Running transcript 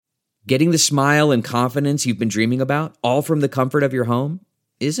Getting the smile and confidence you've been dreaming about, all from the comfort of your home,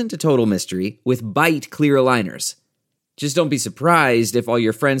 isn't a total mystery with Byte clear aligners. Just don't be surprised if all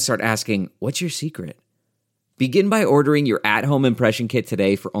your friends start asking, "What's your secret?" Begin by ordering your at-home impression kit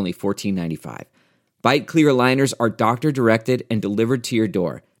today for only $14.95. Byte clear aligners are doctor-directed and delivered to your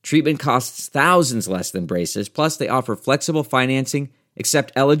door. Treatment costs thousands less than braces, plus they offer flexible financing,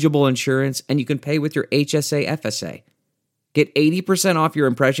 accept eligible insurance, and you can pay with your HSA FSA. Get 80% off your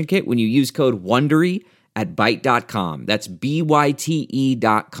impression kit when you use code WONDERY at Byte.com. That's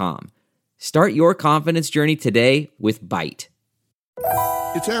BYTE.com. Start your confidence journey today with Byte.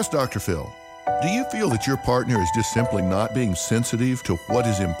 It's Ask Dr. Phil. Do you feel that your partner is just simply not being sensitive to what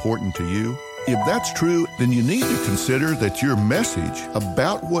is important to you? If that's true, then you need to consider that your message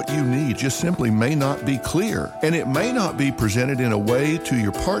about what you need just simply may not be clear, and it may not be presented in a way to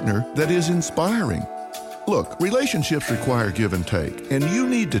your partner that is inspiring. Look, relationships require give and take, and you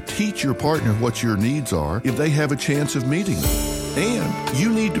need to teach your partner what your needs are if they have a chance of meeting them. And you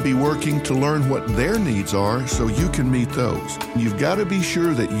need to be working to learn what their needs are so you can meet those. You've got to be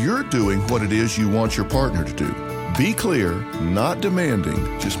sure that you're doing what it is you want your partner to do. Be clear, not demanding,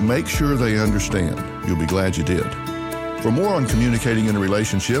 just make sure they understand. You'll be glad you did. For more on communicating in a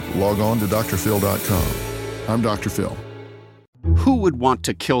relationship, log on to drphil.com. I'm Dr. Phil. Who would want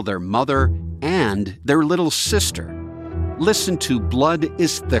to kill their mother and their little sister? Listen to Blood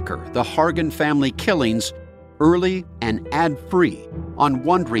is Thicker, the Hargan Family Killings, early and ad-free on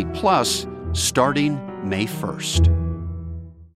Wondery Plus starting May 1st.